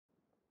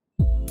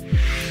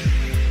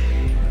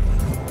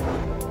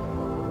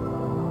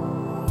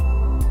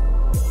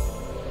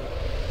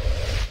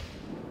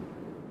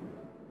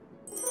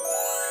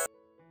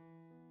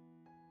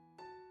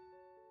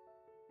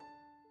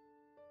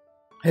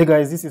Hey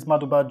guys, this is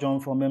Maduba John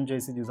from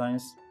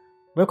MJCdesigns.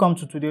 Welcome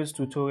to today's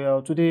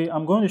tutorial. Today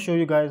I'm going to show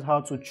you guys how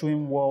to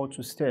trim wall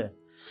to stair.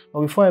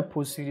 But before I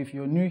proceed, if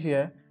you're new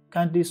here,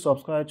 kindly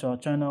subscribe to our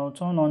channel,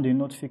 turn on the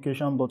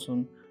notification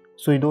button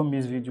so you don't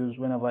miss videos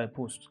whenever I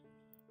post.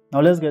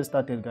 Now let's get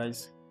started,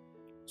 guys.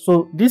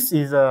 So this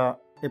is a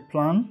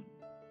plan,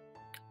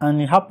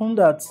 and it happened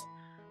that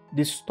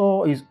the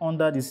store is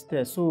under the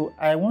stair. So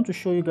I want to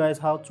show you guys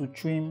how to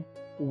trim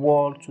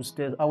wall to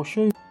stairs. I will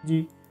show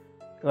you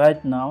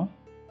right now.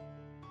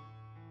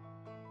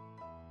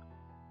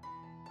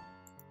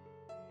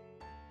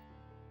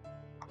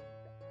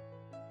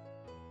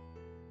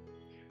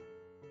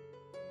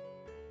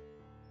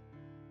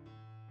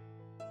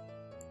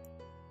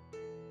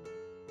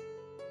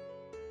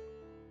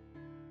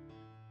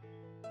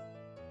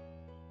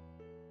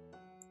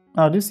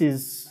 Now this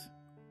is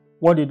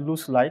what it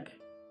looks like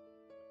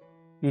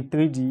in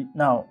 3D.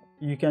 Now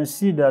you can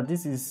see that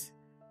this is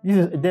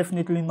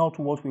definitely not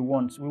what we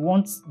want. We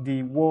want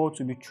the wall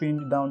to be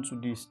trimmed down to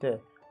the stair.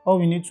 All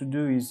we need to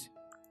do is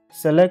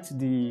select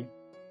the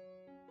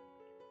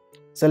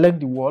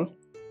wall,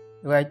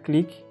 right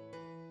click,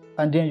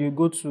 and then you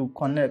go to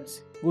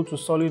connect, go to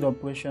solid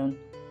operation,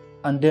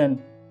 and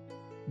then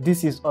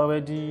this is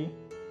already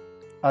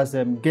as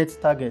get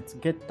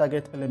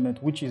target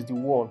element, which is the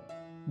wall.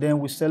 Then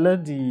we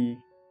select the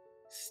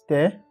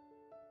stair,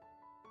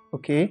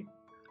 okay,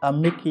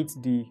 and make it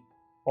the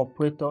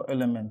operator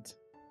element.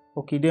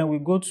 Okay, then we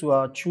go to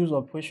our choose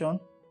operation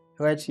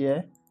right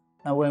here,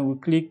 and when we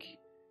click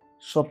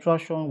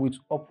subtraction with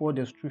upward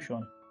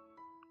extrusion,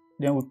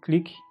 then we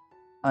click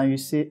and you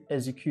say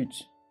execute.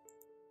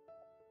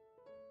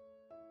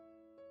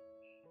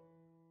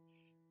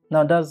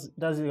 Now that's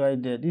it right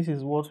there. This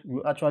is what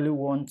we actually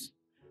want.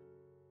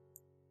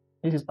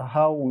 This is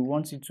how we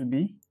want it to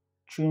be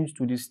trimmed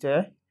to the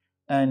stair,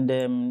 and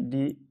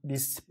the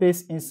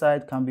space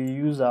inside can be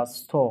used as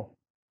store.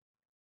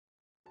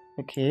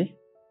 Okay,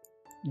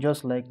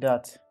 just like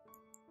that.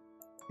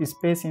 The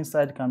space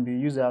inside can be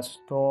used as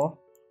store,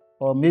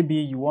 or maybe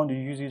you want to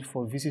use it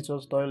for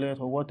visitors toilet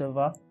or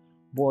whatever,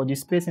 but the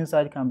space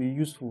inside can be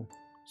useful.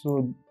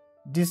 So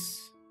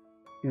this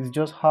is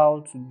just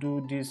how to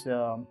do this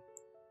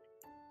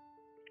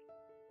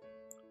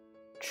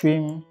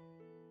trim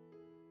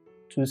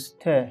to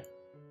stair.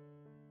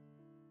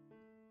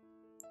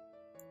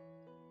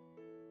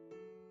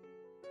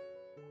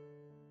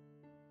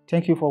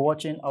 Thank you for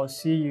watching. I'll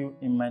see you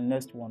in my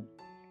next one.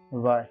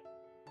 Bye.